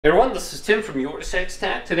Hey everyone, this is Tim from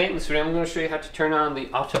YourSixTech. Today in this video I'm going to show you how to turn on the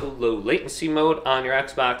Auto Low Latency Mode on your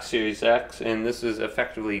Xbox Series X, and this is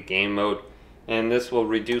effectively game mode, and this will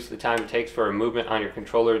reduce the time it takes for a movement on your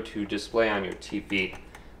controller to display on your TV.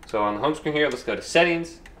 So on the home screen here, let's go to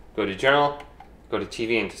Settings, go to General, go to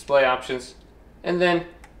TV and Display Options, and then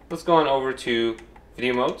let's go on over to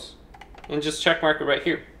Video Modes, and just check mark it right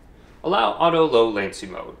here. Allow Auto Low Latency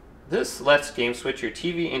Mode. This lets game switch your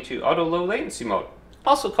TV into Auto Low Latency Mode,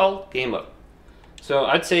 also called game mode. So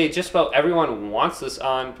I'd say just about everyone wants this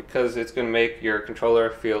on because it's going to make your controller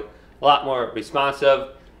feel a lot more responsive,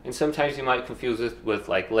 and sometimes you might confuse it with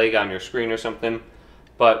like lag on your screen or something,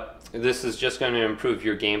 but this is just going to improve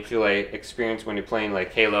your gameplay experience when you're playing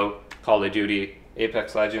like Halo, Call of Duty,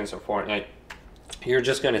 Apex Legends, or Fortnite. You're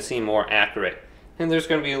just going to seem more accurate, and there's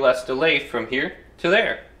going to be less delay from here to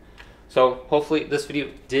there. So hopefully this video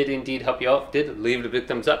did indeed help you out. Did leave it a big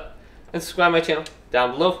thumbs up and subscribe to my channel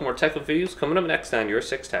down below for more technical videos coming up next on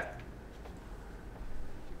YourSixTech.